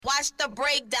watch the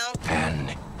breakdown.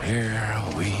 And here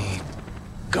we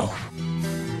go.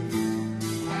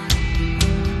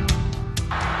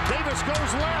 Davis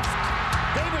goes left.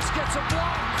 Davis gets a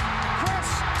block. Chris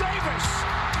Davis.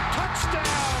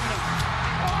 Touchdown.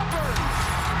 Auburn.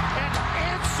 An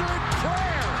answered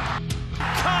prayer.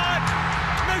 Caught.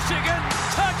 Michigan.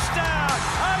 Touchdown.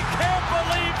 I can't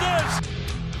believe this.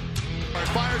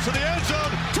 Fires to the end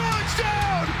zone.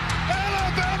 Touchdown.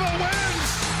 Alabama wins.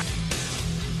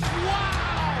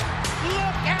 Wow.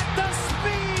 Look at the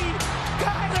speed.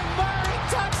 Kyler Murray.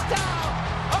 Touchdown.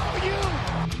 OU.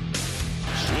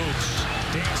 Swoops,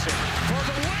 dancing for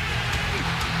the win!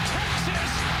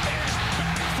 Texas is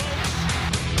back, folks!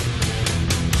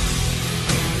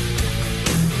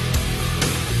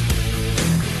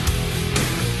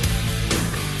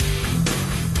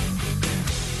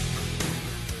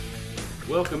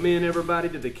 Welcome in, everybody,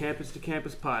 to the Campus to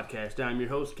Campus podcast. I'm your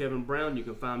host, Kevin Brown. You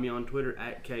can find me on Twitter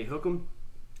at KHookem.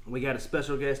 We got a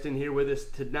special guest in here with us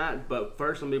tonight, but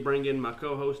first let me bring in my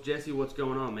co-host, Jesse. What's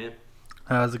going on, man?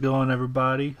 How's it going,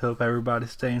 everybody? Hope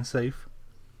everybody's staying safe.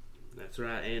 That's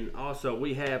right. And also,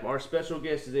 we have our special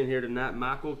guest is in here tonight,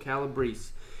 Michael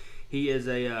Calabrese. He is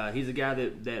he's a guy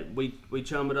that we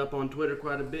chum it up on Twitter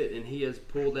quite a bit, and he has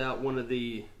pulled out one of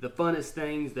the funnest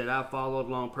things that I followed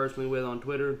along personally with on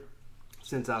Twitter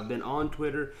since I've been on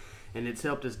Twitter, and it's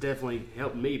helped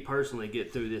me personally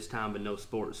get through this time with no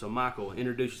sports. So, Michael,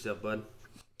 introduce yourself, bud.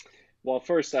 Well,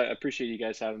 first, I appreciate you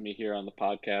guys having me here on the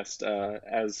podcast.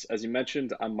 As you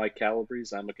mentioned, I'm Mike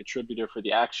Calabrese. I'm a contributor for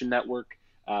the Action Network.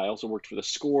 I also worked for The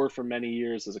Score for many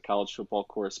years as a college football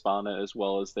correspondent, as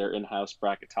well as their in-house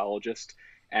bracketologist.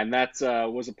 And that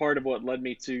was a part of what led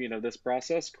me to this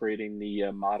process, creating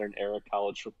the Modern Era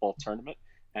College Football Tournament.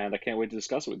 And I can't wait to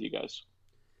discuss it with you guys.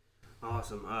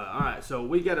 Awesome. All right, so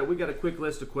we got a quick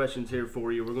list of questions here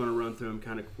for you. We're going to run through them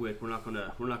kind of quick. We're not going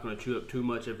to chew up too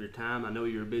much of your time. I know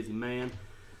you're a busy man,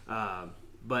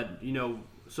 but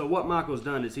so what Michael's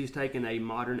done is he's taken a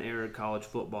modern era college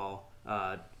football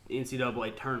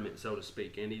NCAA tournament, so to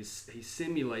speak, and he's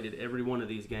simulated every one of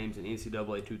these games in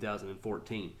NCAA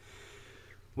 2014,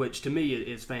 which to me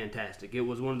is fantastic. It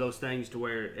was one of those things to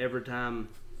where every time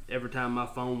my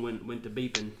phone went to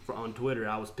beeping on Twitter,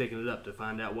 I was picking it up to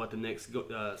find out what the next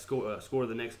score of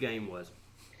the next game was.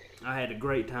 I had a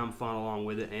great time following along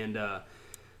with it, and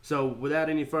so without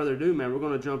any further ado, man, we're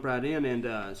going to jump right in.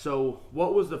 And so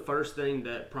what was the first thing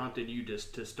that prompted you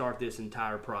to start this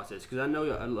entire process? Because I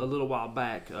know a little while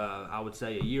back, I would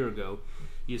say a year ago,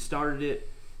 you started it,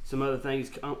 some other things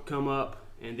come up,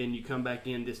 and then you come back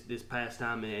in this past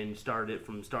time and started it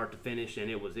from start to finish, and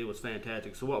it was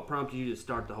fantastic. So what prompted you to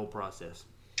start the whole process?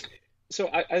 So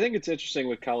I think it's interesting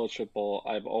with college football.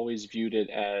 I've always viewed it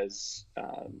as,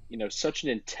 such an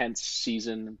intense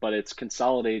season, but it's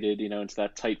consolidated, into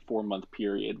that tight 4-month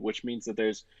period, which means that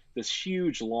there's this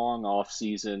huge long off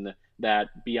season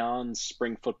that beyond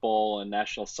spring football and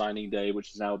National Signing Day,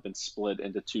 which has now been split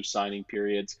into 2 signing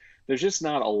periods, there's just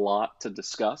not a lot to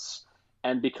discuss.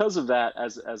 And because of that,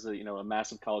 as a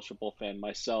massive college football fan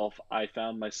myself, I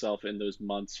found myself in those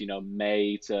months,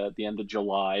 May to the end of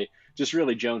July, just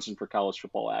really jonesing for college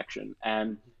football action.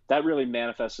 And that really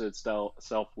manifested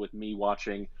itself with me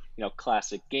watching,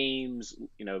 classic games,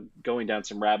 going down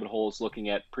some rabbit holes, looking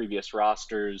at previous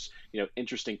rosters,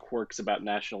 interesting quirks about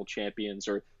national champions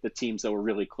or the teams that were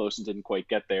really close and didn't quite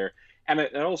get there. And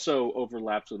it also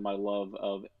overlaps with my love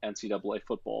of NCAA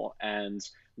football. And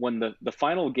when the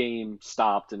final game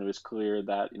stopped and it was clear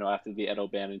that, after the Ed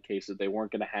O'Bannon case that they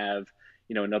weren't going to have,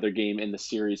 another game in the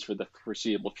series for the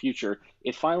foreseeable future,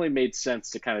 it finally made sense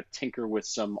to kind of tinker with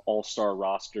some all-star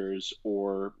rosters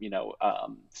or,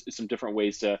 some different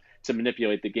ways to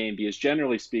manipulate the game. Because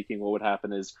generally speaking, what would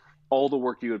happen is all the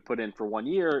work you would put in for 1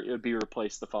 year, it would be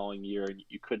replaced the following year, and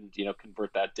you couldn't,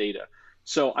 convert that data.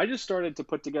 So I just started to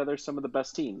put together some of the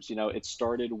best teams. It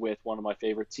started with one of my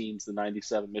favorite teams, the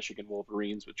 97 Michigan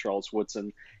Wolverines with Charles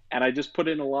Woodson. And I just put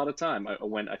in a lot of time. I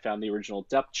found the original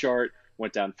depth chart,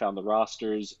 went down, found the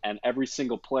rosters, and every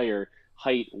single player,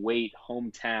 height, weight,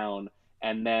 hometown.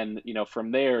 And then,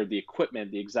 from there, the equipment,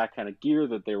 the exact kind of gear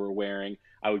that they were wearing,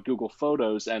 I would Google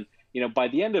photos. And, by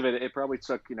the end of it, it probably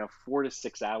took, 4 to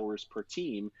 6 hours per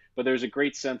team. But there's a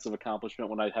great sense of accomplishment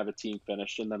when I'd have a team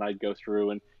finished, and then I'd go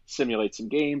through and simulate some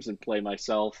games and play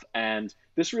myself. And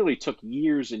this really took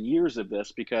years and years of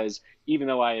this, because even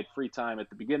though I had free time at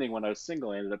the beginning when I was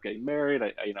single, I ended up getting married.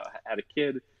 I had a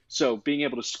kid. So being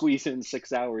able to squeeze in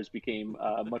 6 hours became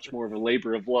much more of a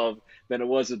labor of love than it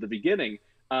was at the beginning.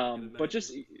 But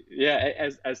just,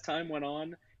 as time went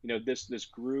on, this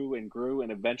grew and grew,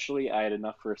 and eventually I had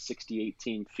enough for a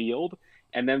 68-team field.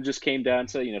 And then just came down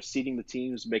to, seeding the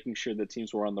teams, making sure the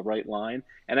teams were on the right line.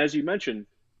 And as you mentioned,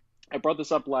 I brought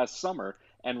this up last summer,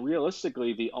 and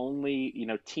realistically, the only,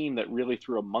 team that really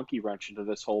threw a monkey wrench into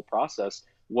this whole process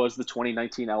was the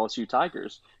 2019 LSU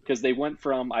Tigers, because they went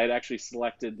from, I had actually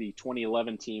selected the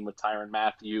 2011 team with Tyrann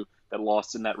Mathieu that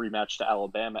lost in that rematch to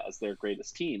Alabama as their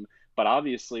greatest team. But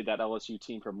obviously that LSU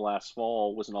team from last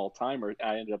fall was an all-timer.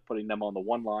 I ended up putting them on the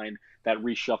one line. That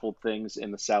reshuffled things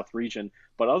in the South region.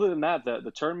 But other than that,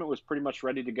 the tournament was pretty much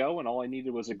ready to go, and all I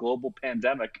needed was a global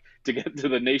pandemic to get to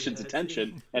the nation's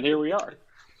attention, and here we are.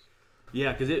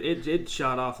 Yeah, because it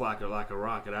shot off like a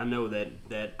rocket. I know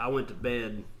that I went to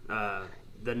bed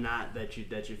the night that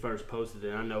you first posted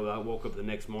it. I know I woke up the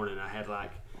next morning and I had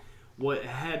what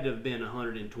had to have been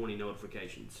 120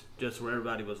 notifications just where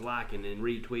everybody was liking and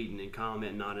retweeting and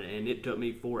commenting on it, and it took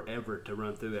me forever to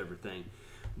run through everything.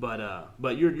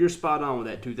 But you're spot on with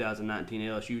that 2019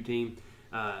 LSU team.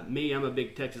 Me, I'm a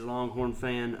big Texas Longhorn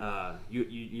fan.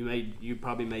 You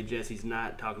probably made Jesse's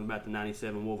night talking about the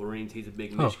 '97 Wolverines. He's a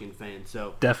big Michigan fan,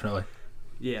 so definitely.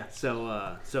 Yeah,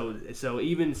 so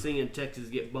even seeing Texas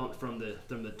get bumped from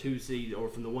the 2 seed or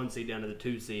from the 1 seed down to the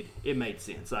 2 seed, it made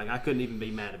sense. Like I couldn't even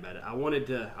be mad about it. I wanted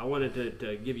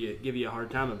to give you a hard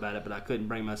time about it, but I couldn't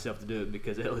bring myself to do it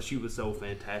because LSU was so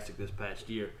fantastic this past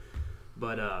year.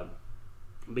 But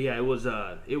yeah, it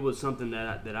was something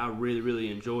that I really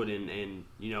really enjoyed, and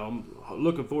I'm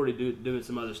looking forward to doing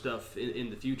some other stuff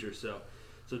in the future. So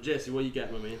Jesse, what you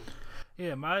got, my man?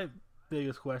 Yeah, my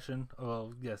biggest question.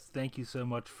 Well, yes, thank you so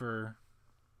much for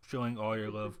showing all your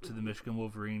love to the Michigan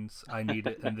Wolverines. I need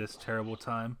it in this terrible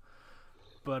time.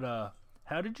 But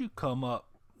how did you come up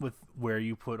with where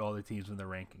you put all the teams in the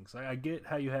rankings? I get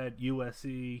how you had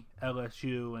USC,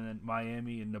 LSU, and then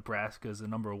Miami and Nebraska as the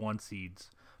number 1 seeds.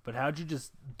 But how'd you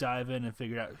just dive in and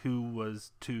figure out who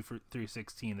was 2 through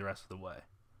 16 the rest of the way?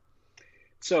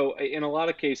 So in a lot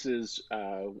of cases,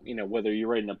 whether you're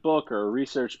writing a book or a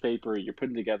research paper, you're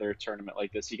putting together a tournament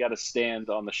like this, you got to stand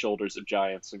on the shoulders of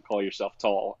giants and call yourself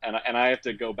tall. And I have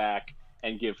to go back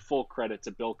and give full credit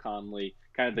to Bill Connelly,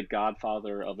 kind of the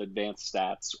godfather of advanced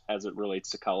stats as it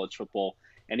relates to college football.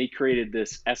 And he created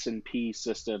this S&P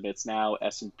system. It's now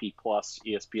S&P Plus.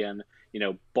 ESPN,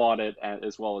 bought it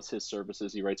as well as his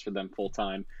services. He writes for them full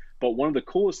time. But one of the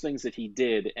coolest things that he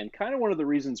did, and kind of one of the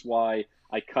reasons why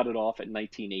I cut it off at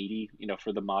 1980,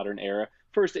 for the modern era.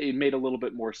 First, it made a little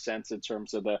bit more sense in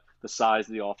terms of the size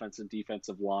of the offensive and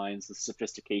defensive lines, the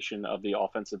sophistication of the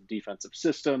offensive and defensive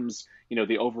systems,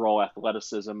 the overall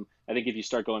athleticism. I think if you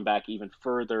start going back even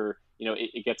further,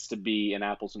 it gets to be an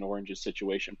apples and oranges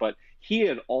situation. But he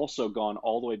had also gone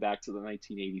all the way back to the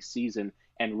 1980 season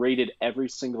and rated every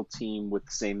single team with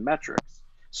the same metrics.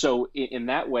 So in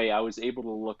that way, I was able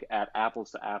to look at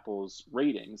apples to apples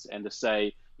ratings and to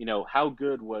say, how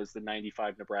good was the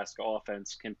 95 Nebraska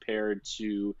offense compared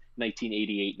to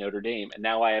 1988 Notre Dame? And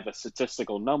now I have a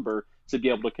statistical number to be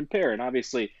able to compare. And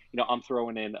obviously, I'm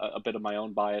throwing in a bit of my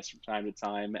own bias from time to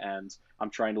time, and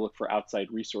I'm trying to look for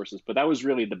outside resources. But that was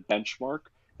really the benchmark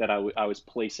that I was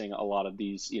placing a lot of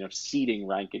these, seeding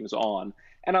rankings on.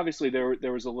 And obviously,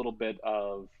 there was a little bit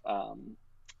of,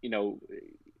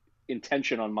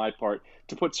 intention on my part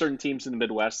to put certain teams in the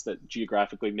Midwest that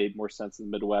geographically made more sense in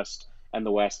the Midwest and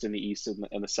the West and the East and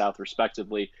the South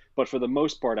respectively. But for the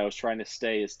most part, I was trying to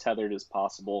stay as tethered as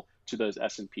possible to those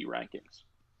S&P rankings.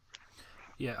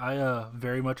 Yeah, I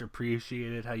very much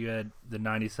appreciated how you had the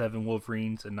 97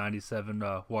 Wolverines and 97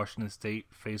 Washington State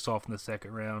face off in the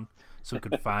second round, so it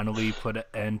could finally put an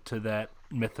end to that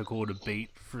mythical debate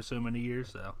for so many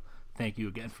years. So thank you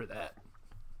again for that.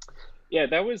 Yeah,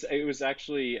 it was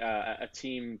actually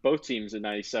both teams in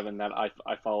 97 that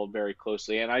I followed very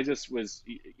closely. And I just was,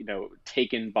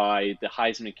 taken by the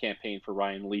Heisman campaign for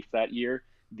Ryan Leaf that year.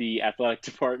 The athletic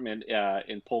department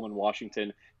in Pullman,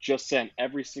 Washington just sent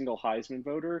every single Heisman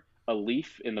voter a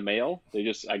leaf in the mail. They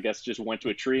just went to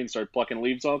a tree and started plucking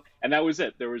leaves off. And that was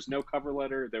it. There was no cover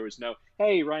letter. There was no,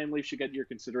 hey, Ryan Leaf should get your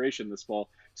consideration this fall.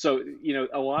 So,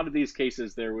 a lot of these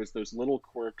cases, there was those little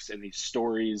quirks and these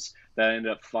stories that I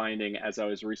ended up finding as I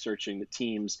was researching the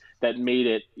teams that made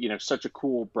it, such a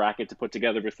cool bracket to put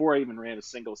together. Before I even ran a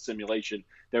single simulation,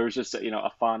 there was just,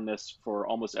 a fondness for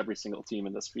almost every single team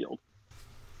in this field.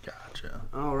 Gotcha.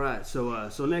 All right. So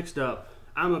next up,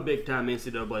 I'm a big-time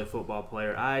NCAA football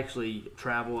player. I actually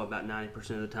travel about 90%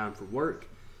 of the time for work,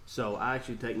 so I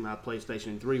actually take my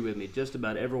PlayStation 3 with me just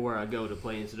about everywhere I go to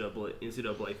play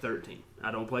NCAA 13.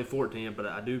 I don't play 14, but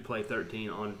I do play 13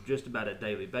 on just about a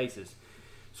daily basis.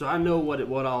 So I know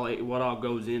what all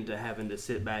goes into having to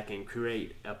sit back and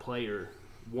create a player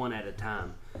one at a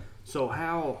time. So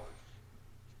how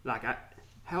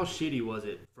how shitty was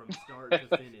it from start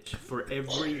to finish for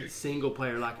every single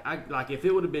player? Like if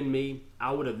it would have been me,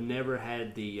 I would have never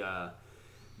had the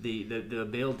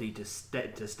ability to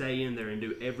stay in there and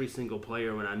do every single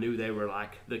player when I knew they were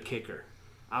like the kicker.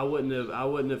 I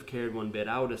wouldn't have cared one bit.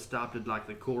 I would have stopped at like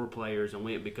the core players and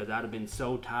went, because I'd have been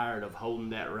so tired of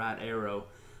holding that right arrow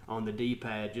on the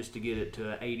D-pad just to get it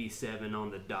to 87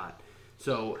 on the dot.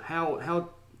 So how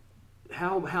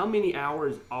many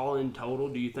hours all in total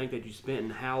do you think that you spent,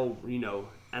 and how,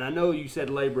 and I know you said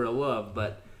labor of love,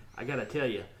 but I got to tell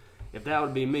you, if that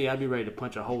would be me, I'd be ready to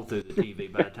punch a hole through the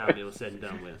TV by the time it was said and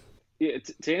done with. Yeah,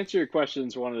 to answer your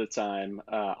questions one at a time,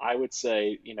 I would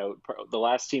say, the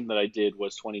last team that I did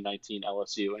was 2019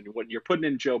 LSU. And when you're putting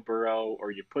in Joe Burrow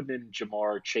or you're putting in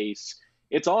Jamar Chase,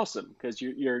 it's awesome because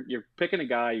you're picking a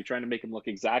guy, you're trying to make him look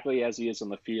exactly as he is on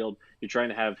the field. You're trying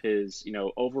to have his,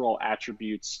 overall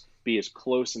attributes be as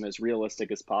close and as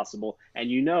realistic as possible.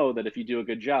 And you know that if you do a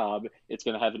good job, it's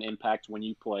going to have an impact when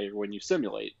you play or when you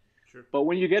simulate. Sure. But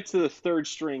when you get to the third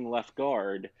string left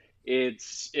guard, it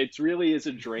really is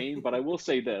a drain. But I will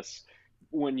say this: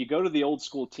 when you go to the old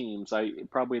school teams, I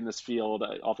probably in this field,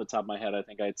 off the top of my head, I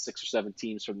think I had 6 or 7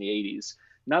 teams from the 80s.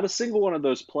 Not a single one of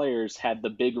those players had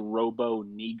the big robo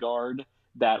knee guard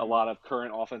that a lot of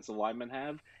current offensive linemen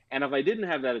have. And if I didn't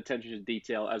have that attention to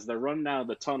detail, as they're running out of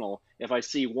the tunnel, if I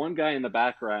see one guy in the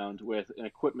background with an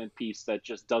equipment piece that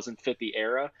just doesn't fit the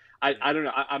era, I don't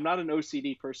know. I'm not an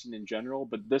OCD person in general,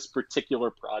 but this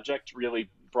particular project really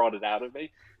brought it out of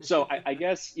me. So I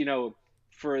guess,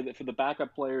 for the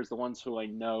backup players, the ones who I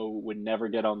know would never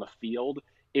get on the field,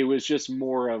 it was just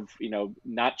more of,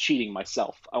 not cheating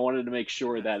myself. I wanted to make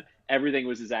sure that everything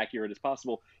was as accurate as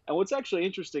possible. And what's actually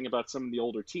interesting about some of the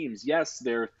older teams, yes,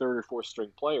 they're third or fourth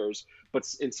string players, but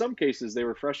in some cases they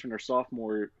were freshman or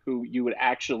sophomore who you would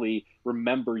actually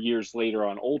remember years later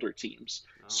on older teams.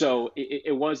 Oh. So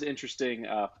it was interesting.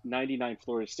 99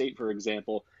 Florida State, for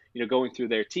example, going through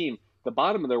their team, the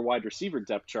bottom of their wide receiver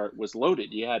depth chart was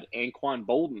loaded. You had Anquan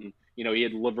Bolden, you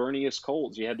had Lavernius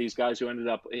Coles. You had these guys who ended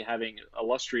up having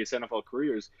illustrious NFL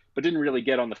careers, but didn't really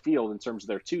get on the field in terms of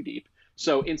their two deep.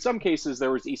 So in some cases,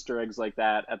 there was Easter eggs like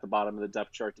that at the bottom of the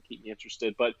depth chart to keep me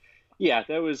interested. But yeah,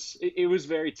 it was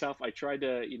very tough. I tried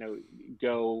to,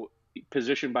 go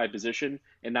position by position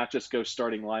and not just go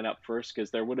starting lineup first, because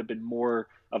there would have been more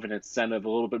of an incentive, a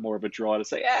little bit more of a draw to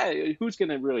say, who's going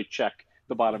to really check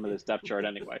the bottom of this depth chart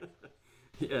anyway?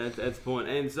 Yeah, that's the point.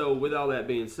 And so with all that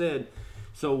being said,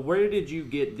 so where did you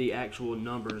get the actual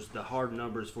numbers, the hard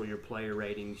numbers for your player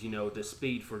ratings, the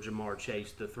speed for Jamar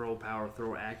Chase, the throw power,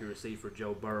 throw accuracy for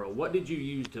Joe Burrow? What did you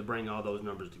use to bring all those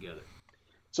numbers together?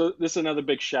 So this is another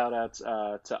big shout out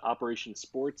to Operation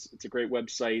Sports. It's a great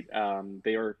website.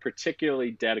 They are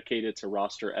particularly dedicated to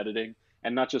roster editing,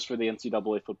 and not just for the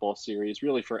NCAA football series,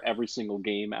 really for every single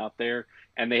game out there.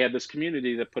 And they have this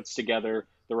community that puts together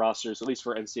the rosters, at least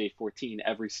for NCAA 14,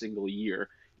 every single year.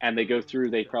 And they go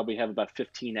through, they probably have about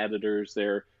 15 editors.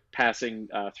 They're passing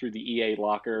through the EA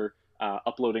locker,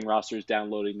 uploading rosters,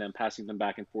 downloading them, passing them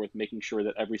back and forth, making sure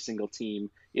that every single team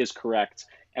is correct.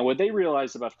 And what they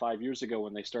realized about 5 years ago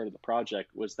when they started the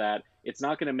project was that it's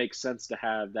not going to make sense to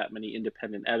have that many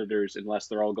independent editors unless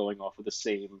they're all going off of the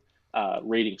same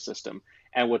rating system.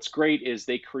 And what's great is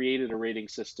they created a rating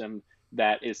system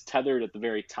that is tethered at the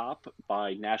very top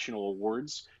by national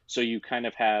awards. So you kind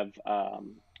of have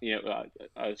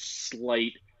a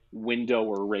slight window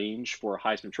or range for a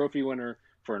Heisman Trophy winner,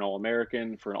 for an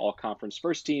All-American, for an All-Conference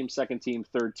first team, second team,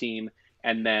 third team,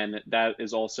 and then that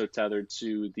is also tethered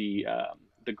to the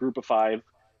Group of Five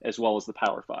as well as the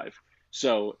Power Five.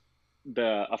 So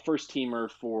a first teamer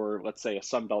for, let's say, a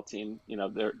Sun Belt team,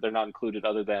 they're not included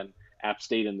other than App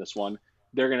State in this one.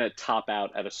 They're going to top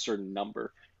out at a certain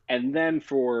number. And then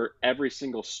for every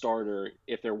single starter,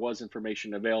 if there was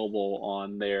information available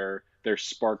on their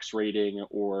Sparks rating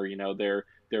or their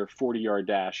 40-yard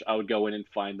dash, I would go in and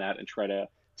find that and try to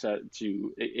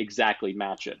exactly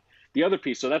match it. The other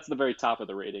piece, so that's the very top of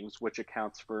the ratings, which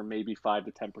accounts for maybe 5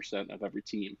 to 10% of every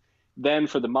team. Then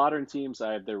for the modern teams,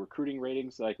 I have their recruiting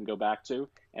ratings that I can go back to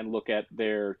and look at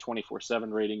their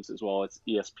 24/7 ratings as well as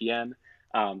ESPN,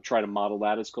 try to model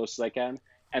that as close as I can.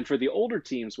 And for the older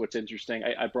teams, what's interesting,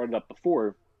 I brought it up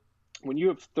before, when you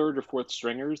have third or fourth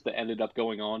stringers that ended up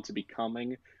going on to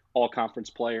becoming all-conference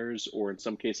players, or in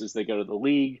some cases they go to the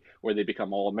league or they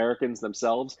become All-Americans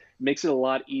themselves, it makes it a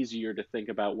lot easier to think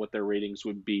about what their ratings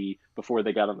would be before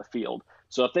they got on the field.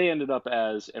 So if they ended up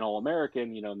as an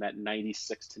All-American, in that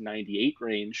 96 to 98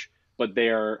 range, but they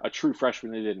are a true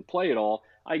freshman, they didn't play at all,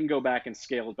 I can go back and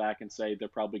scale it back and say they're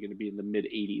probably going to be in the mid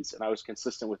 80s. And I was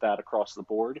consistent with that across the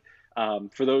board.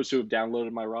 For those who have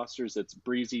downloaded my rosters, it's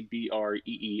Breezy,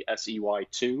 BREESEY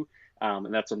 2.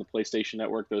 And that's on the PlayStation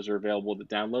Network. Those are available to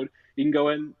download. You can go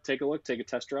in, take a look, take a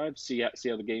test drive, see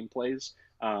how the game plays.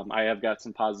 I have got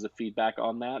some positive feedback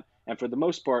on that. And for the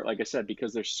most part, like I said,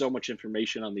 because there's so much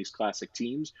information on these classic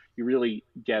teams, you really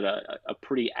get a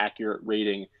pretty accurate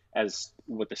rating as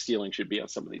what the ceiling should be on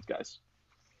some of these guys.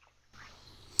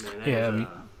 Man,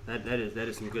 that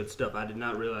is some good stuff. I did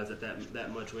not realize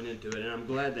that much went into it, and I'm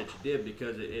glad that you did,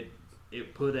 because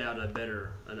it put out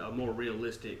a more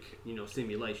realistic,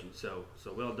 simulation. So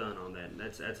well done on that. And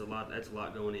that's a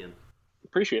lot going in.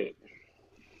 Appreciate it.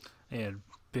 And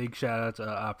big shout out to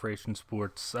Operation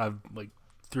Sports. I'm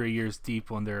 3 years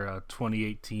deep on their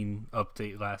 2018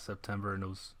 update last September, and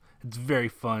it's very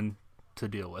fun to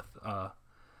deal with.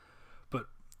 But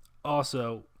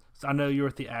also, I know you're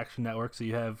at the Action Network, so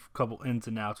you have a couple ins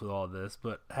and outs with all this,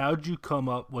 but how'd you come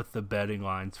up with the betting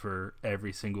lines for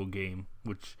every single game,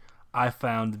 which I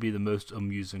found to be the most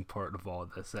amusing part of all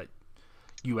of this, that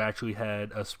you actually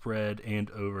had a spread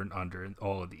and over and under in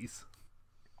all of these?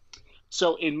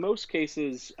 So in most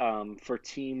cases, for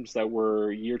teams that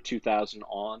were year 2000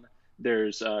 on,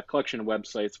 there's a collection of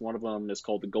websites. One of them is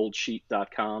called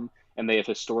thegoldsheet.com, and they have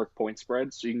historic point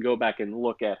spreads. So you can go back and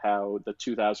look at how the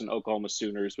 2000 Oklahoma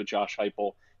Sooners with Josh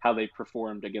Heupel, how they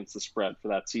performed against the spread for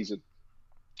that season.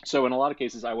 So in a lot of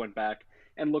cases, I went back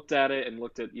and looked at it and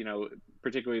looked at,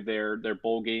 particularly their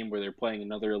bowl game where they're playing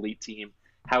another elite team.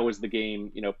 How was the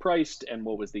game, priced, and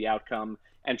what was the outcome,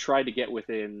 and tried to get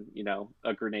within,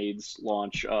 a grenade's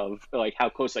launch of how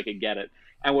close I could get it.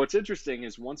 And what's interesting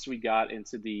is once we got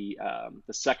into the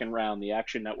second round, the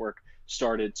Action Network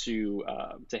started to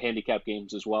handicap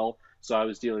games as well. So I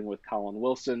was dealing with Colin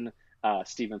Wilson,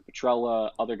 Steven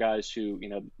Petrella, other guys who,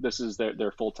 this is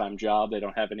their full-time job. They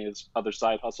don't have any other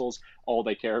side hustles. All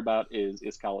they care about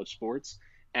is college sports.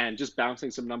 And just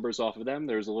bouncing some numbers off of them,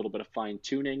 there's a little bit of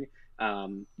fine-tuning.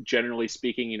 Generally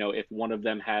speaking, if one of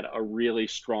them had a really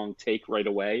strong take right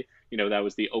away, that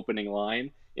was the opening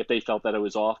line. If they felt that it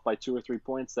was off by 2 or 3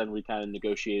 points, then we kind of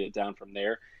negotiate it down from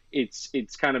there.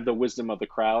 It's kind of the wisdom of the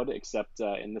crowd, except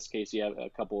in this case, you have a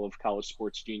couple of college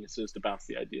sports geniuses to bounce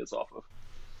the ideas off of.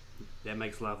 That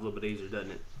makes life a little bit easier,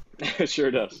 doesn't it? It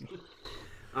sure does.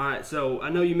 All right, so I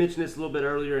know you mentioned this a little bit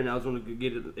earlier, and I was going to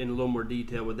get in a little more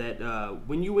detail with that.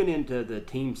 When you went into the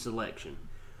team selection,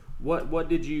 how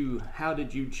did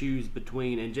you choose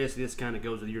between, and Jesse, this kind of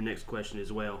goes with your next question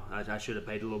as well. I should have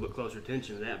paid a little bit closer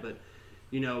attention to that, but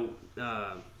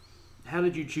how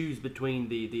did you choose between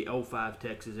the 05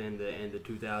 Texas and the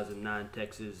 2009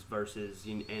 Texas versus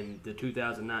and the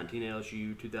 2019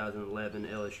 LSU, 2011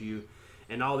 LSU,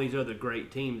 and all these other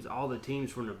great teams, all the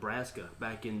teams from Nebraska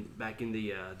back in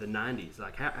the 90s?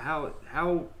 Like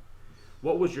how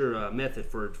what was your method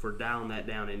for dialing that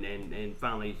down and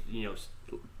finally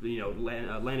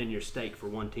landing your stake for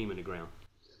one team in the ground?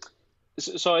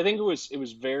 So I think it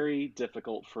was very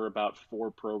difficult for about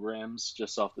 4 programs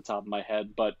just off the top of my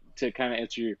head. But to kind of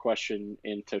answer your question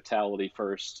in totality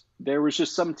first, there was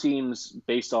just some teams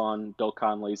based on Bill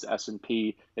Connelly's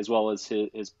S&P as well as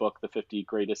his book, The 50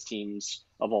 Greatest Teams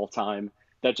of All Time,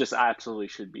 that just absolutely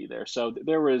should be there. So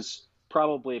there was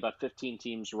probably about 15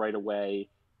 teams right away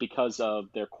because of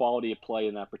their quality of play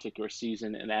in that particular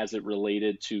season and as it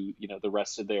related to the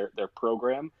rest of their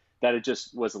program, that it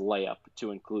just was a layup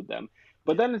to include them.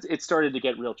 But then it started to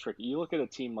get real tricky. You look at a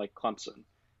team like Clemson.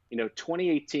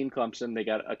 2018 Clemson, they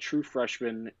got a true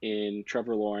freshman in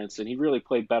Trevor Lawrence, and he really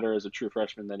played better as a true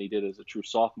freshman than he did as a true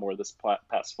sophomore this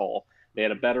past fall. They had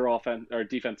a better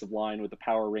defensive line with the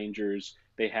Power Rangers.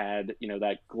 They had,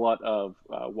 that glut of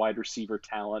wide receiver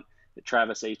talent,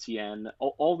 Travis Etienne,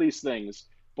 all these things.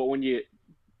 But when you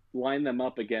line them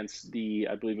up against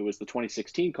I believe it was the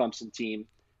 2016 Clemson team,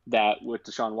 that with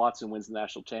Deshaun Watson wins the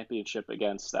national championship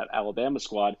against that Alabama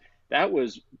squad, that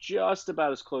was just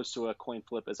about as close to a coin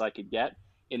flip as I could get.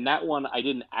 In that one, I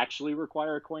didn't actually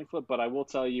require a coin flip, but I will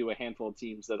tell you a handful of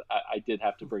teams that I did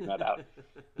have to bring that out.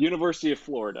 University of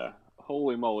Florida,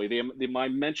 holy moly. My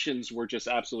mentions were just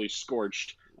absolutely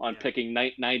scorched on picking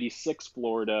 96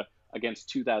 Florida against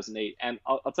 2008. And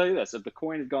I'll tell you this, if the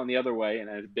coin had gone the other way and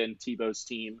it had been Tebow's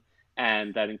team,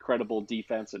 and that incredible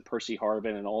defense and Percy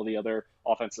Harvin and all the other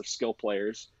offensive skill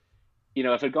players, if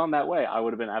it had gone that way, I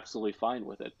would have been absolutely fine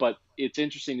with it. But it's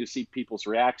interesting to see people's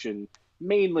reaction,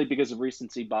 mainly because of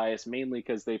recency bias, mainly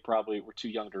because they probably were too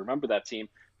young to remember that team.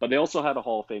 But they also had a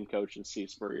Hall of Fame coach in Steve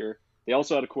Spurrier. They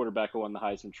also had a quarterback who won the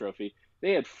Heisman Trophy.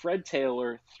 They had Fred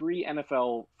Taylor, 3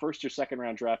 NFL first or second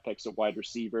round draft picks at wide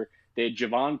receiver. They had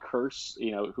Javon Curse,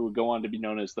 who would go on to be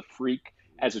known as the Freak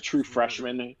as a true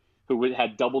freshman who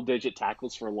had double-digit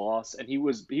tackles for loss, and he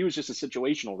was just a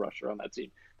situational rusher on that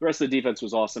team. The rest of the defense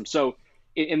was awesome. So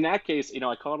in that case,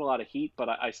 I caught a lot of heat, but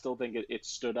I still think it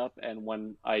stood up. And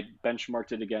when I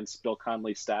benchmarked it against Bill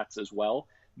Connelly's stats as well,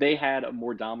 they had a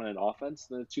more dominant offense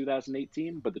than the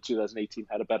 2018, but the 2018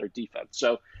 had a better defense.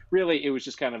 So really, it was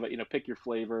just kind of pick your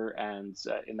flavor, and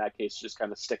in that case, just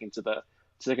kind of sticking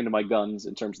to my guns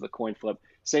in terms of the coin flip.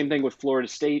 Same thing with Florida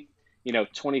State.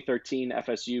 2013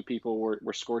 FSU, people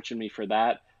were scorching me for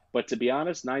that. But to be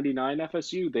honest, 99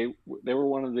 FSU, they were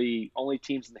one of the only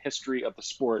teams in the history of the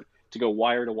sport to go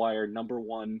wire to wire, number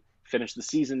one, finish the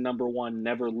season number one,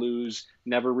 never lose,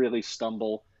 never really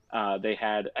stumble. They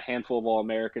had a handful of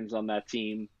All-Americans on that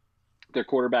team. Their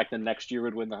quarterback the next year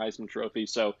would win the Heisman Trophy.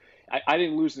 So I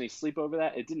didn't lose any sleep over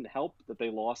that. It didn't help that they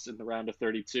lost in the round of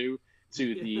 32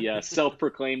 to the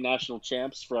self-proclaimed national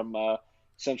champs from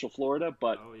Central Florida,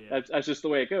 but that's just the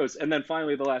way it goes. And then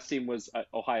finally, the last team was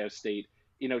Ohio State.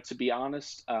 To be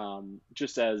honest,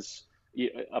 just as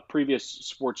a previous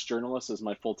sports journalist as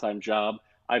my full-time job,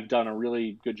 I've done a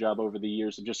really good job over the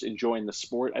years of just enjoying the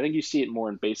sport. I think you see it more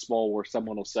in baseball where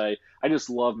someone will say, I just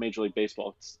love Major League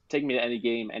Baseball. Take me to any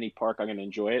game, any park, I'm going to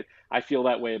enjoy it. I feel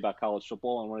that way about college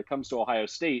football. And when it comes to Ohio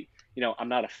State, I'm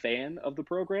not a fan of the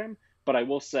program, but I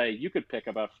will say you could pick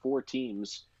about 4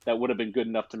 teams that would have been good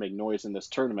enough to make noise in this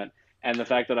tournament. And the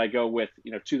fact that I go with,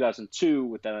 2002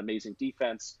 with that amazing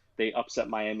defense, they upset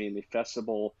Miami in the Fiesta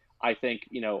Bowl. I think,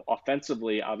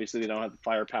 offensively, obviously they don't have the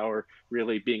firepower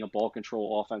really being a ball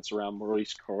control offense around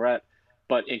Maurice Clarett.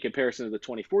 But in comparison to the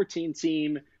 2014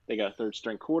 team, they got a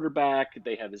third-string quarterback.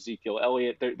 They have Ezekiel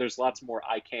Elliott. There's lots more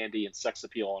eye candy and sex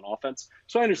appeal on offense.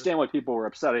 So I understand why people were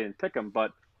upset I didn't pick them.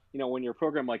 But, when you're a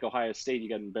program like Ohio State, you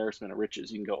got embarrassment of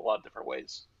riches. You can go a lot of different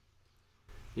ways.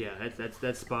 Yeah,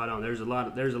 that's spot on. There's a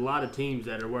lot of teams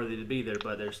that are worthy to be there,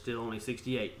 but there's still only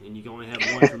 68, and you can only have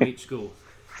one from each school.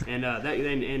 And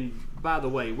and by the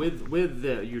way, with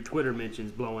your Twitter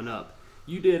mentions blowing up,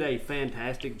 you did a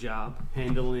fantastic job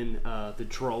handling the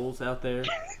trolls out there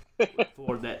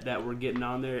for that were getting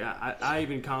on there. I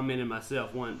even commented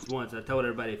myself once. I told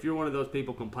everybody, if you're one of those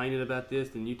people complaining about this,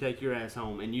 then you take your ass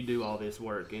home and you do all this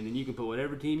work, and then you can put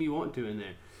whatever team you want to in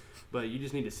there. But you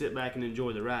just need to sit back and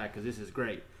enjoy the ride because this is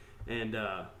great. And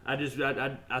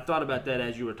I thought about that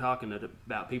as you were talking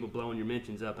about people blowing your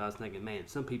mentions up. I was thinking, man,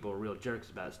 some people are real jerks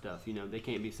about stuff. They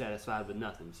can't be satisfied with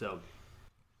nothing. So,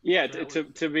 yeah,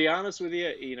 to be honest with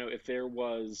you, if there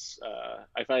was,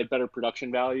 if I had better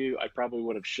production value, I probably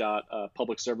would have shot a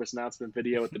public service announcement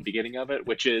video at the beginning of it,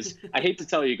 which is, I hate to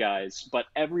tell you guys, but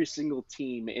every single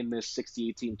team in this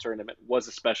 68-team tournament was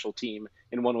a special team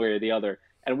in one way or the other.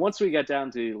 And once we got down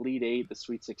to the Elite Eight, the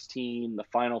Sweet 16, the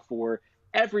Final Four,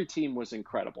 every team was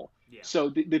incredible. Yeah. So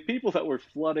the people that were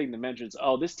flooding the mentions,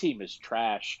 oh, this team is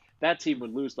trash, that team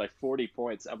would lose by 40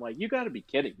 points. I'm like, you got to be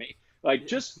kidding me.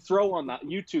 Just throw on the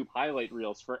YouTube highlight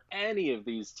reels for any of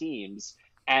these teams,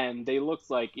 and they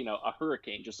looked like, a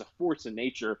hurricane, just a force of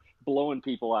nature blowing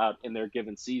people out in their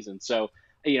given season. So,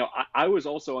 I was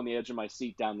also on the edge of my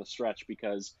seat down the stretch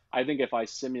because I think if I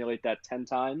simulate that 10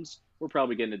 times, we're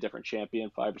probably getting a different champion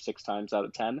 5 or 6 times out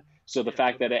of 10. So the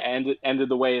fact that it ended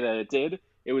the way that it did,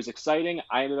 it was exciting.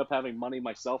 I ended up having money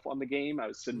myself on the game. I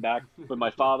was sitting back with my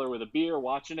father with a beer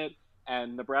watching it,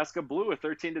 and Nebraska blew a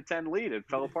 13-10 lead. It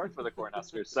fell apart for the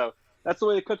Cornhuskers. So that's the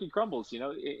way the cookie crumbles.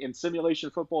 In simulation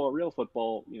football or real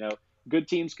football, good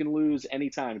teams can lose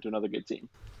anytime to another good team.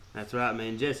 That's right,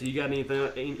 man. Jesse, you got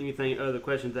anything other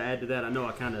questions to add to that? I know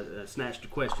I kind of snatched a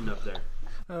question up there.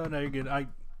 No, you're good.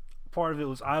 Part of it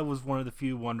was I was one of the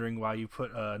few wondering why you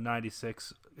put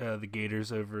 96 the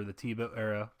Gators over the Tebow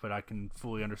era, but I can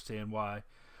fully understand why.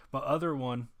 My other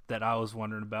one that I was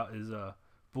wondering about is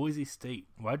Boise State.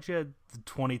 Why'd you have the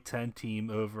 2010 team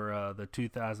over the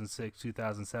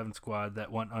 2006-2007 squad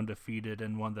that went undefeated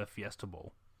and won the Fiesta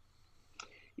Bowl?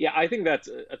 Yeah, I think that's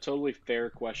a totally fair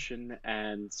question,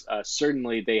 and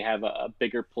certainly they have a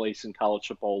bigger place in college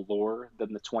football lore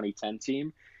than the 2010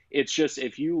 team. It's just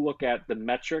if you look at the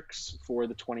metrics for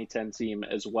the 2010 team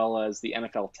as well as the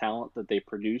NFL talent that they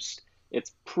produced,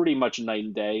 it's pretty much night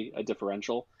and day, a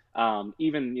differential.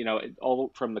 Even,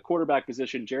 all from the quarterback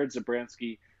position, Jared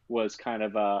Zabransky was kind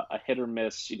of a hit or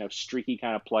miss, streaky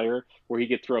kind of player where he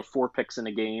could throw 4 picks in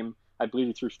a game. I believe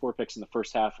he threw 4 picks in the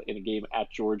first half in a game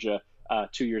at Georgia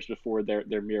 2 years before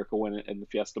their miracle win in the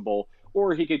Fiesta Bowl.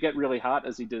 Or he could get really hot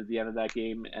as he did at the end of that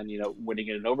game and, winning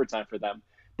it in overtime for them.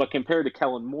 But compared to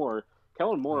Kellen Moore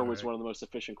Kellen Moore was one of the most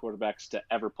efficient quarterbacks to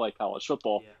ever play college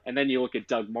football. Yeah. And then you look at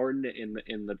Doug Martin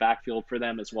in the backfield for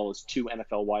them, as well as 2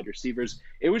 NFL wide receivers.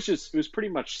 It was pretty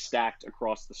much stacked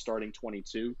across the starting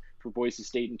 22 for Boise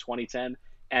State in 2010.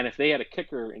 And if they had a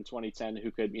kicker in 2010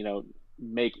 who could,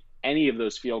 make any of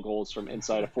those field goals from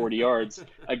inside of 40 yards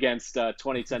against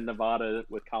 2010 Nevada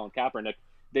with Colin Kaepernick,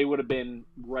 they would have been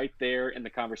right there in the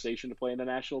conversation to play in the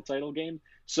national title game.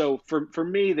 So for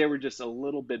me, they were just a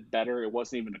little bit better. It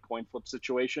wasn't even a coin flip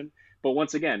situation. But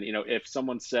once again, if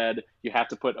someone said you have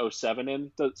to put 07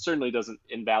 in, that certainly doesn't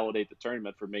invalidate the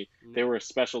tournament for me. Mm-hmm. They were a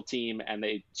special team, and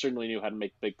they certainly knew how to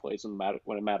make big plays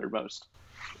when it mattered most.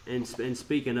 And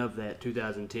speaking of that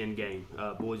 2010 game,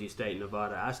 Boise State,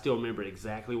 Nevada, I still remember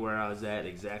exactly where I was at,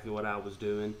 exactly what I was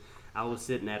doing. I was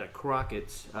sitting at a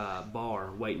Crockett's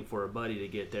bar waiting for a buddy to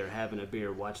get there, having a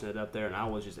beer, watching it up there, and I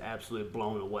was just absolutely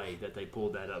blown away that they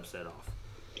pulled that upset off.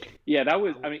 Yeah, that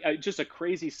was, just a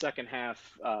crazy second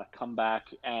half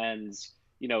comeback. And,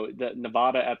 the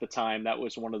Nevada at the time, that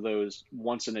was one of those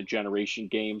once-in-a-generation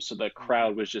games, so the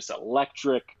crowd was just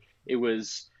electric. It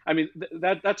was...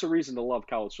 that's a reason to love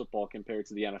college football compared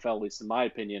to the NFL, at least in my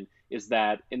opinion, is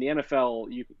that in the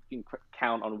NFL, you can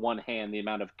count on one hand the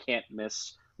amount of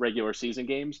can't-miss regular season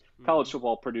games. Mm-hmm. College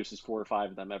football produces 4 or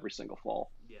 5 of them every single fall.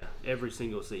 Yeah, every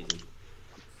single season.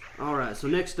 All right, so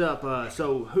next up,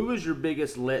 so who was your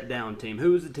biggest letdown team?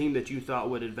 Who was the team that you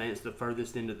thought would advance the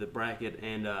furthest into the bracket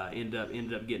and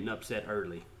ended up getting upset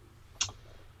early?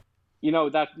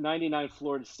 That 99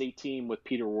 Florida State team with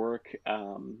Peter Work,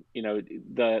 the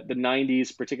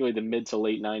 90s, particularly the mid to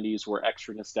late 90s, were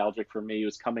extra nostalgic for me. It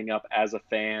was coming up as a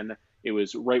fan. It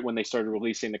was right when they started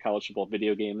releasing the college football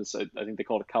video games. I think they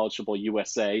called it College Football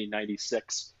USA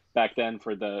 96 back then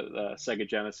for the Sega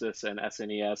Genesis and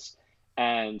SNES.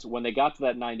 And when they got to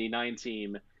that 99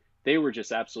 team, they were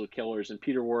just absolute killers. And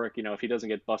Peter Work, if he doesn't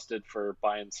get busted for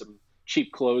buying some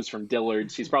cheap clothes from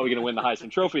Dillard's, he's probably going to win the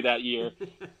Heisman Trophy that year.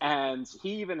 And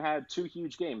he even had 2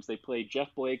 huge games. They played Jeff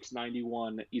Blake's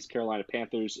 91 East Carolina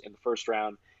Panthers in the first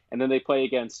round, and then they play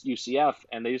against UCF,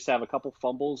 and they just have a couple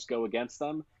fumbles go against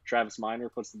them. Travis Minor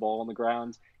puts the ball on the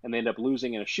ground, and they end up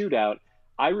losing in a shootout.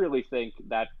 I really think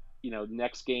that,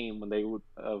 next game when they would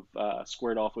have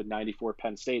squared off with 94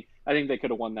 Penn State, I think they could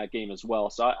have won that game as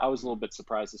well. So I was a little bit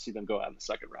surprised to see them go out in the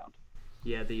second round.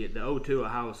 Yeah, the 0-2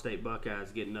 Ohio State Buckeyes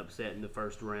getting upset in the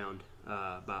first round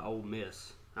by Ole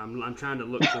Miss. I'm trying to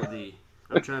look for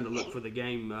the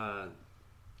game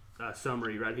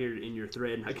summary right here in your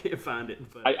thread, and I can't find it.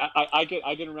 But I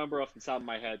can remember off the top of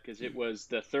my head because it was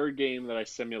the third game that I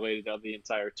simulated of the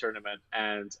entire tournament.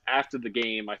 And after the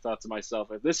game, I thought to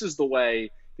myself, if this is the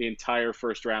way the entire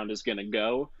first round is going to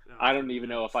go, I don't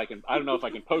know if I can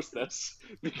post this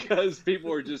because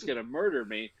people are just going to murder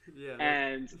me. Yeah.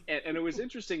 And it was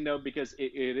interesting though, because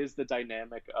it is the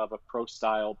dynamic of a pro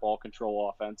style ball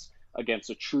control offense against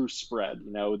a true spread.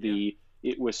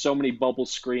 It was so many bubble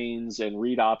screens and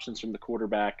read options from the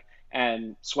quarterback,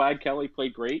 and Swag Kelly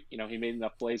played great. He made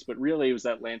enough plays, but really it was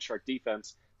that Landshark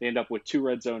defense. They end up with 2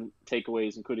 red zone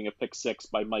takeaways, including a pick 6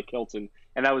 by Mike Hilton.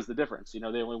 And that was the difference. They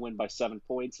only win by 7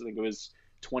 points. I think it was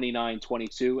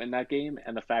 29-22 in that game.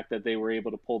 And the fact that they were able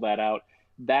to pull that out,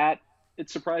 it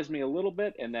surprised me a little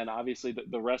bit. And then obviously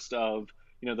the rest of,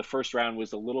 the first round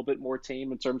was a little bit more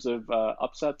tame in terms of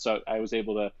upset. So I was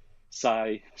able to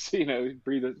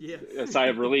breathe a sigh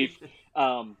of relief.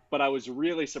 But I was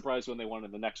really surprised when they won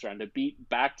in the next round to beat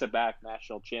back-to-back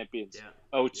national champions,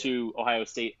 0-2 Ohio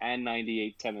State and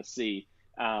 98 Tennessee.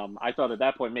 I thought at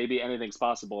that point maybe anything's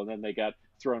possible, and then they got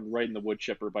thrown right in the wood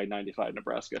chipper by 95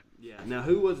 Nebraska. Yeah. Now,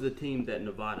 who was the team that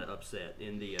Nevada upset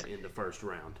in the first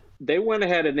round? They went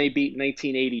ahead and they beat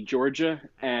 1980 Georgia,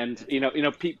 and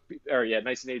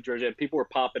 1980 Georgia. And people were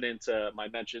popping into my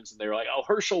mentions, and they were like, "Oh,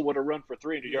 Herschel would have run for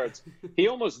 300 yards." He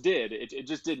almost did. It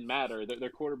just didn't matter.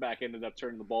 Their quarterback ended up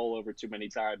turning the ball over too many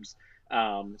times.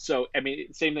 Same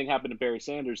thing happened to Barry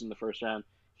Sanders in the first round.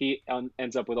 He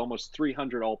ends up with almost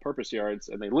 300 all-purpose yards,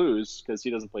 and they lose because he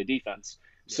doesn't play defense.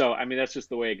 Yeah. So, that's just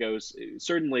the way it goes.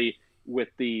 Certainly, with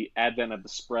the advent of the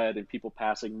spread and people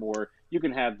passing more, you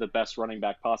can have the best running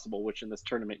back possible, which in this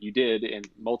tournament you did in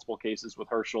multiple cases with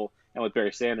Herschel and with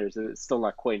Barry Sanders. It's still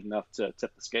not quite enough to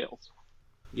tip the scales.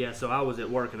 Yeah, so I was at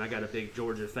work, and I got a big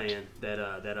Georgia fan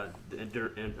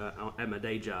at my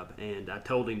day job, and I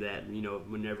told him that,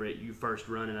 whenever you first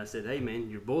run, and I said, "Hey, man,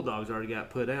 your Bulldogs already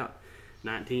got put out.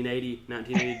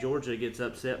 1980 Georgia gets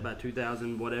upset by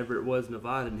 2000 whatever it was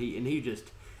Nevada,"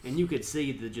 and you could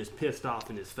see the just pissed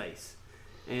off in his face.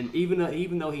 And even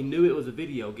though he knew it was a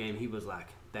video game, he was like,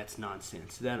 "That's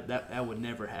nonsense. That would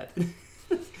never happen."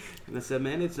 And I said,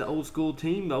 man, it's an old school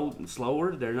team, old and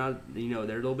slower. They're not, they're a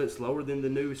little bit slower than the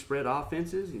new spread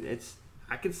offenses.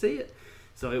 I can see it.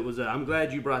 So it was. I'm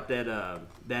glad you brought that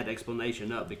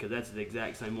explanation up, because that's the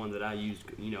exact same one that I used.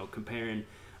 Comparing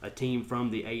a team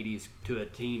from the '80s to a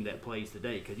team that plays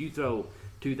today. Because you throw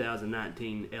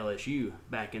 2019 LSU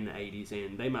back in the '80s,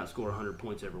 and they might score 100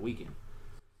 points every weekend.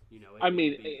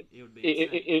 It would be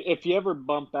if you ever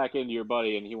bump back into your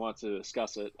buddy and he wants to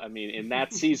discuss it, in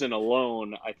that season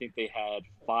alone, I think they had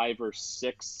 5 or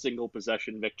 6 single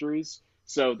possession victories.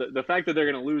 So the fact that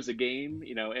they're going to lose a game,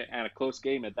 and a close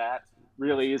game at that,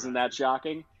 really isn't that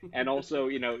shocking. And also,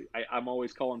 I'm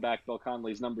always calling back Bill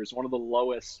Connolly's numbers, one of the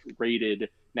lowest rated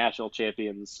national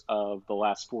champions of the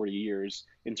last 40 years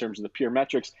in terms of the pure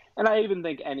metrics. And I even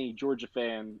think any Georgia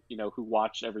fan, who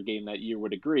watched every game that year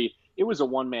would agree, it was a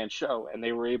one-man show, and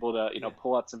they were able to,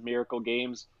 pull out some miracle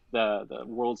games. The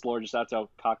world's largest outdoor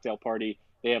cocktail party,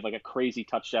 they have like a crazy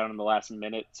touchdown in the last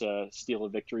minute to steal a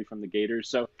victory from the Gators.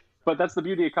 So, but that's the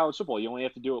beauty of college football. You only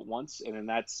have to do it once, and in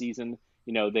that season,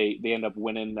 they end up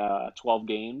winning 12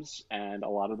 games, and a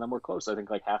lot of them were close. I think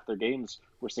like half their games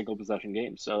were single possession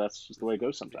games. So that's just the way it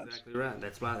goes sometimes. Exactly right.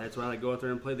 That's why they go out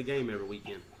there and play the game every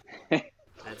weekend.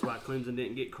 That's why Clemson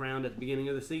didn't get crowned at the beginning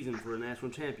of the season for a national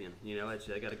champion.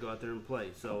 They got to go out there and play.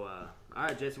 So, all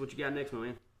right, Jesse, what you got next, my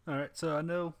man? All right, so I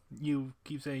know you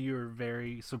keep saying you were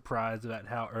very surprised about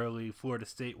how early Florida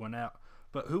State went out,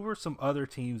 but who were some other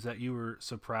teams that you were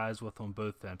surprised with on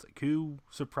both ends? Like, who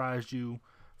surprised you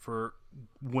for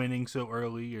winning so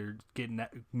early or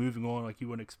moving on like you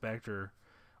wouldn't expect, or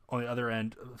on the other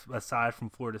end, aside from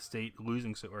Florida State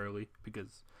losing so early?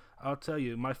 Because I'll tell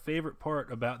you, my favorite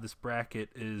part about this bracket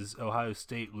is Ohio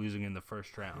State losing in the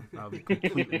first round. I'll be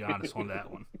completely honest on that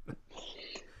one.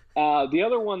 The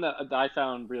other one that I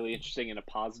found really interesting in a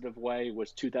positive way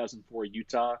was 2004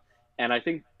 Utah. And I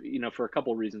think, for a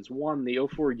couple of reasons. One, the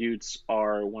 04 Utes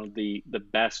are one of the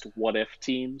best what-if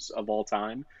teams of all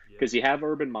time, because you have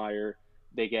Urban Meyer.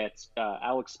 They get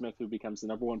Alex Smith, who becomes the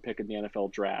number 1 pick in the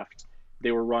NFL draft.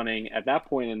 They were running, at that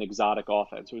point, an exotic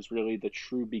offense. It was really the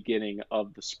true beginning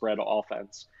of the spread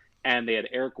offense. And they had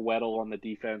Eric Weddle on the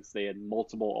defense. They had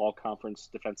multiple all-conference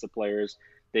defensive players.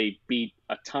 They beat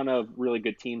a ton of really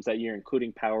good teams that year,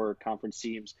 including power conference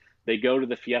teams. They go to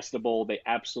the Fiesta Bowl. They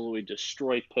absolutely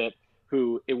destroy Pitt,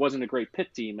 who it wasn't a great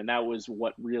Pitt team, and that was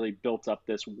what really built up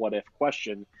this what-if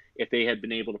question. If they had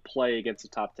been able to play against a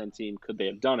top 10 team, could they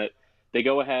have done it? They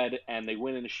go ahead and they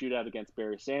win in a shootout against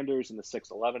Barry Sanders in the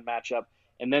 6-11 matchup,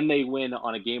 and then they win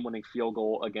on a game-winning field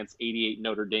goal against 88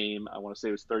 Notre Dame. I want to say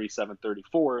it was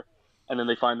 37-34, and then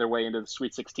they find their way into the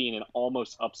Sweet 16 and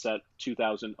almost upset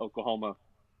 2000 Oklahoma,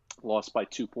 lost by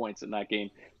 2 points in that game.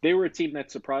 They were a team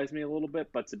that surprised me a little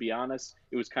bit, but to be honest,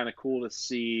 it was kind of cool to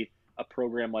see a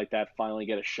program like that finally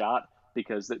get a shot,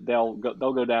 because they'll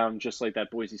go down just like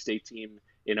that Boise State team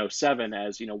in 07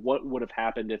 as, what would have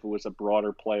happened if it was a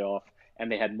broader playoff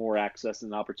and they had more access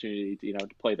and opportunity to,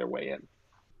 to play their way in.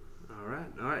 All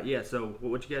right. Yeah. So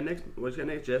what you got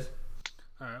next? Jess?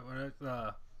 All right.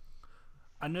 Well,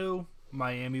 I know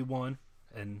Miami won,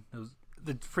 and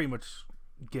it's pretty much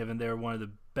given they're one of the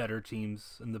better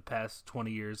teams in the past 20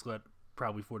 years,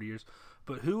 probably 40 years.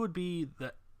 But who would be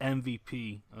the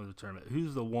MVP of the tournament?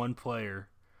 Who's the one player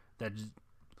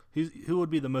who would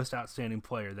be the most outstanding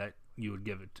player that you would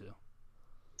give it to?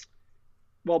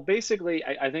 Well, basically,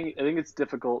 I think it's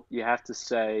difficult. You have to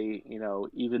say,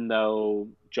 even though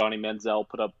Johnny Manziel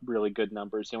put up really good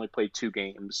numbers, he only played 2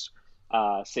 games.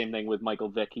 Same thing with Michael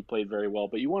Vick. He played very well.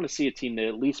 But you want to see a team that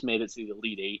at least made it to the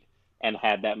Elite Eight and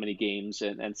had that many games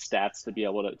and stats to be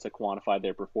able to quantify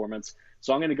their performance.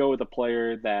 So I'm going to go with a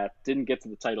player that didn't get to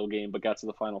the title game but got to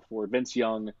the Final Four. Vince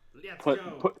Young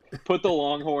put the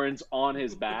Longhorns on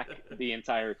his back the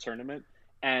entire tournament.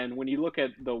 And when you look at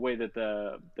the way that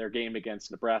their game against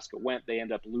Nebraska went, they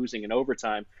end up losing in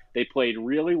overtime. They played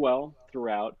really well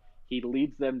throughout. He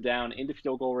leads them down into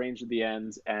field goal range at the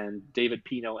end, and David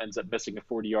Pino ends up missing a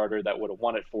 40-yarder that would have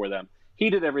won it for them.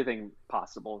 He did everything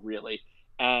possible, really.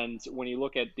 And when you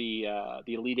look at the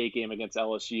Elite Eight game against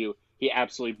LSU, he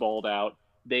absolutely balled out.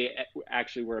 They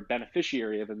actually were a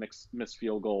beneficiary of a missed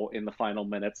field goal in the final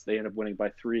minutes. They ended up winning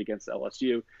by 3 against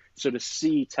LSU. So to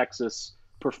see Texas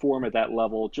perform at that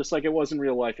level, just like it was in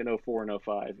real life in 04 and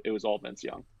 05, it was all Vince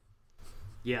Young.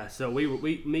 Yeah, so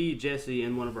me, Jesse,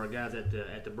 and one of our guys at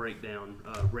the breakdown,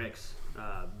 Rex,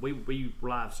 we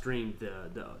live streamed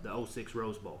the 06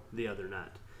 Rose Bowl the other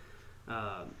night,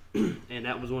 and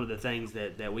that was one of the things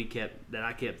that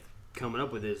I kept coming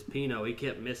up with is Pino. He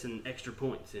kept missing extra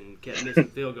points and kept missing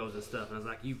field goals and stuff, and I was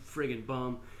like, you friggin'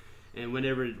 bum. And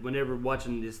whenever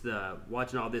watching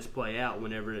all this play out,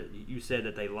 whenever you said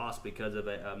that they lost because of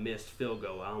a missed field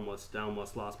goal, I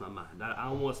almost lost my mind.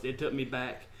 It took me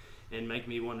back and make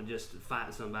me want to just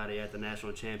fight somebody at the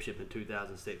national championship in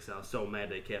 2006. I was so mad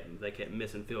they kept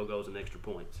missing field goals and extra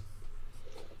points.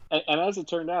 And as it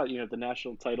turned out, the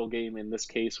national title game in this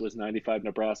case was 95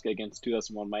 Nebraska against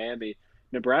 2001 Miami.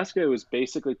 Nebraska was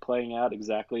basically playing out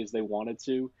exactly as they wanted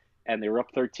to, and they were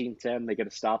up 13-10. They get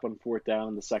a stop on 4th down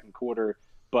in the second quarter.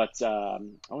 But I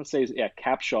want to say,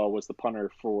 Capshaw was the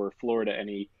punter for Florida,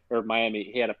 or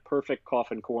Miami. He had a perfect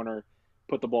coffin corner,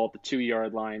 put the ball at the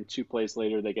 2-yard line. 2 plays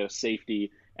later, they get a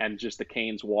safety, and just the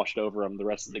Canes washed over them the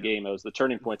rest of the game. It was the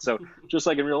turning point. So just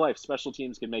like in real life, special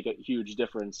teams can make a huge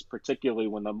difference, particularly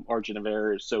when the margin of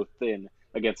error is so thin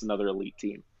against another elite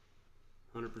team.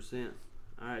 100%.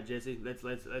 All right, Jesse, let's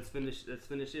finish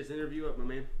this interview up, my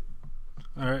man.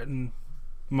 All right, and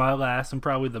my last and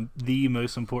probably the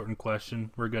most important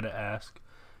question we're going to ask: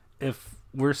 if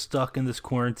we're stuck in this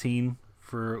quarantine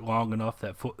for long enough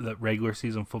that regular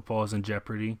season football is in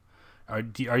jeopardy,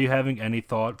 are you having any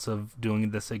thoughts of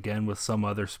doing this again with some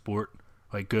other sport,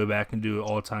 like go back and do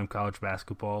all-time college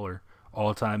basketball or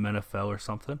all-time NFL or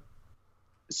something?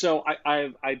 So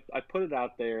I put it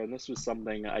out there, and this was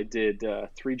something I did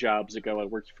 3 jobs ago. I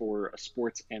worked for a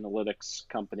sports analytics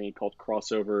company called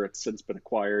Crossover. It's since been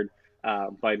acquired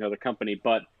by another company,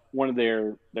 but one of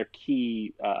their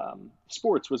key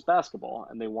sports was basketball,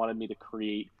 and they wanted me to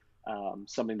create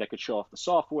something that could show off the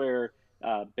software,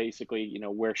 basically,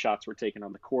 where shots were taken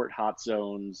on the court, hot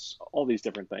zones, all these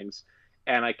different things.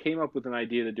 And I came up with an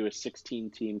idea to do a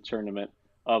 16-team tournament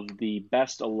of the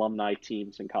best alumni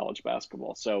teams in college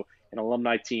basketball. So an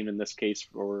alumni team in this case,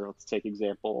 let's take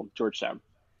example, Georgetown.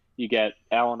 You get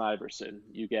Allen Iverson,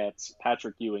 you get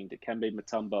Patrick Ewing, Dikembe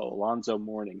Mutombo, Alonzo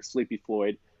Mourning, Sleepy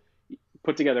Floyd.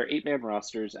 Put together 8-man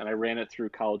rosters, and I ran it through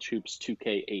College Hoops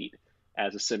 2K8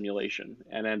 as a simulation,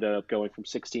 and ended up going from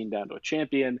 16 down to a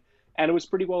champion. And it was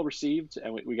pretty well received,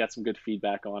 and we got some good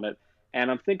feedback on it. And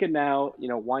I'm thinking now,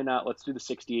 why not? Let's do the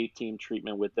 68-team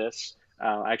treatment with this.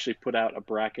 I actually put out a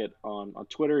bracket on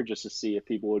Twitter just to see if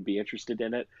people would be interested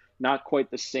in it. Not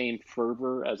quite the same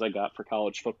fervor as I got for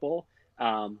college football,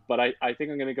 but I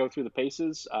think I'm going to go through the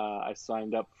paces. I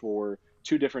signed up for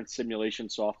 2 different simulation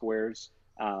softwares,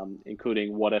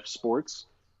 including What If Sports.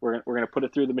 We're going to put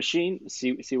it through the machine,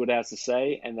 see what it has to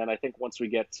say, and then I think once we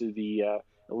get to the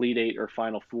Elite 8 or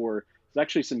Final 4, there's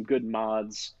actually some good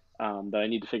mods that I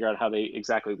need to figure out how they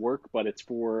exactly work, but it's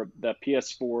for the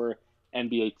PS4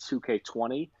 NBA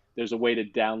 2K20. There's a way to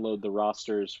download the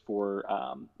rosters for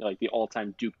like the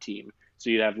all-time Duke team. So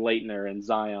you'd have Leitner and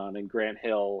Zion and Grant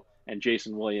Hill and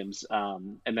Jason Williams,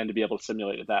 and then to be able to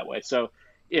simulate it that way. So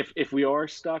if we are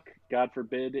stuck, God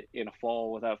forbid, in a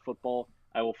fall without football,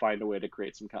 I will find a way to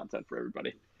create some content for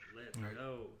everybody. Let's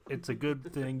go. It's a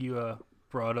good thing you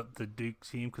brought up the Duke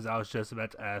team, because I was just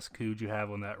about to ask who'd you have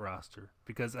on that roster.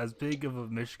 Because as big of a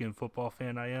Michigan football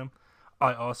fan I am,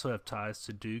 I also have ties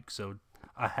to Duke, so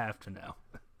I have to know.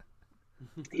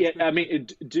 Yeah, I mean,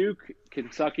 Duke,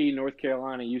 Kentucky, North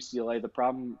Carolina, UCLA, the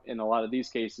problem in a lot of these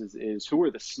cases is who are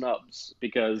the snubs?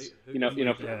 Because,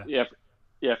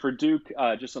 for Duke,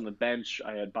 just on the bench,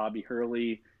 I had Bobby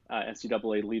Hurley,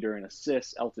 NCAA leader in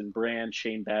assists, Elton Brand,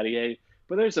 Shane Battier.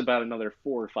 But there's about another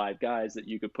 4 or 5 guys that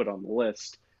you could put on the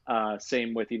list.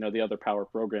 Same with, the other power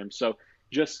programs. So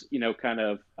just, kind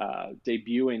of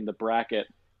debuting the bracket,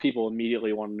 people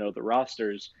immediately want to know the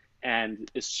rosters. And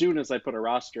as soon as I put a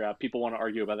roster out, people want to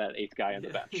argue about that 8th guy on the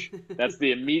bench. That's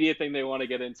the immediate thing they want to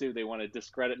get into. They want to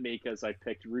discredit me because I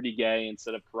picked Rudy Gay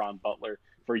instead of Caron Butler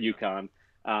for UConn.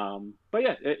 But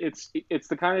yeah, it's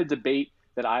the kind of debate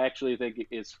that I actually think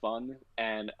is fun.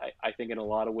 And I think in a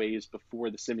lot of ways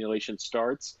before the simulation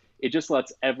starts, it just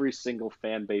lets every single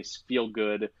fan base feel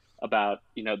good about,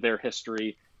 their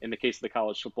history. In the case of the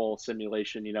college football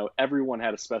simulation, everyone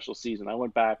had a special season. I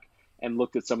went back and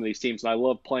looked at some of these teams, and I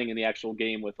love playing in the actual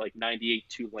game with like 98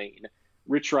 Tulane.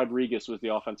 Rich Rodriguez was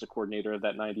the offensive coordinator of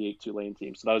that 98 Tulane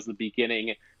team. So that was the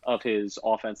beginning of his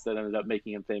offense that ended up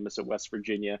making him famous at West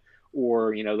Virginia.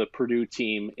 Or, the Purdue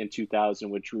team in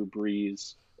 2000 with Drew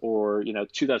Brees, or,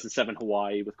 2007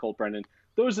 Hawaii with Colt Brennan.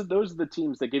 Those are the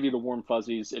teams that give you the warm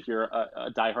fuzzies if you're a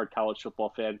diehard college football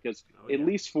fan, because at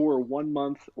least for 1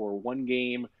 month or one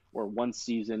game or one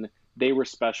season, they were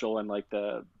special, and like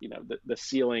the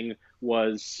ceiling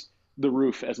was the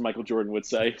roof, as Michael Jordan would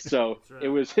say. So right.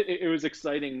 it was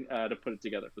exciting to put it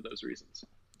together for those reasons.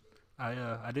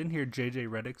 I didn't hear JJ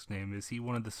Redick's name. Is he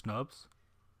one of the snubs?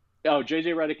 Oh,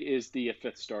 JJ Redick is the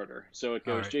 5th starter. So it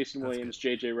goes Jason Williams,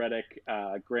 good. JJ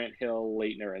Redick, Grant Hill,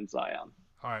 Leitner, and Zion.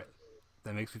 All right,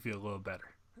 that makes me feel a little better.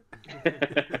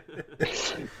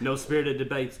 No spirited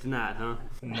debates tonight, huh?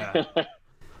 No.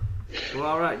 Well,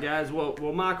 all right, guys. Well,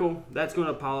 Michael, that's going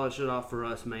to polish it off for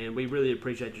us, man. We really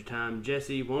appreciate your time.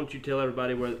 Jesse, why don't you tell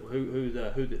everybody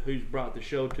who's brought the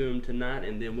show to them tonight,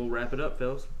 and then we'll wrap it up,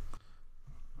 fellas.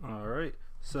 All right.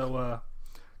 So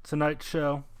tonight's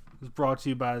show is brought to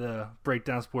you by the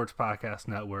Breakdown Sports Podcast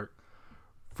Network.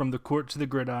 From the court to the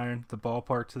gridiron, the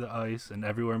ballpark to the ice, and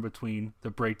everywhere in between, the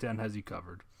Breakdown has you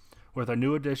covered. With our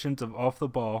new editions of Off the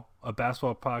Ball, a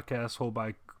basketball podcast hosted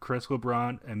by Chris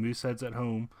LeBron and Mooseheads at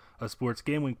Home, a sports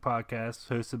gambling podcast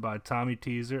hosted by Tommy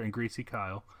Teaser and Greasy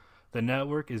Kyle, the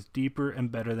network is deeper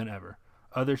and better than ever.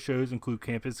 Other shows include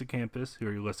Campus to Campus, who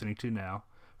you're listening to now,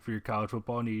 for your college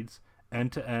football needs,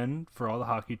 End to End for all the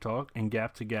hockey talk, and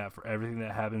Gap to Gap for everything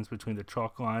that happens between the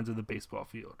chalk lines of the baseball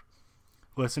field.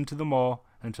 Listen to them all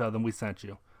and tell them we sent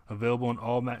you. Available on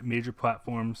all major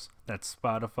platforms. That's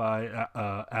Spotify,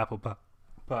 Apple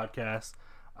Podcasts.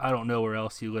 I don't know where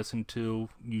else you listen to.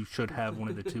 You should have one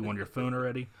of the two on your phone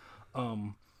already.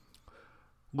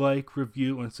 Like,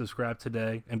 review, and subscribe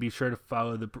today. And be sure to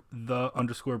follow the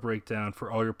 _breakdown for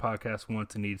all your podcast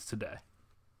wants and needs today.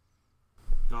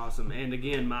 Awesome. And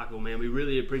again, Michael, man, we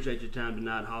really appreciate your time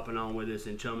tonight hopping on with us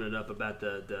and chumming it up about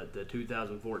the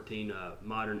 2014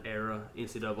 modern era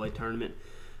NCAA tournament.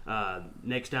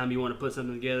 Next time you want to put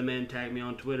something together, man, tag me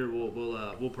on Twitter.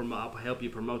 We'll promote. I'll help you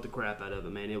promote the crap out of it,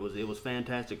 man. It was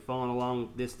fantastic following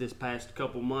along this past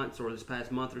couple months or this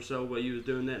past month or so while you was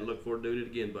doing that, and look forward to doing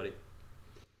it again, buddy.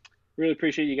 Really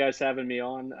appreciate you guys having me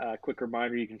on. Quick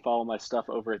reminder, you can follow my stuff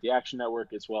over at the Action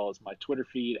Network as well as my Twitter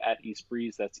feed at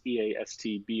EastBreeze. That's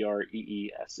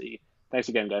EASTBREESE. Thanks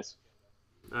again, guys.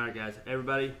 All right, guys.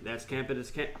 Everybody, that's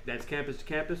Campus to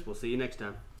Campus. We'll see you next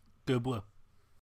time. Go Blue.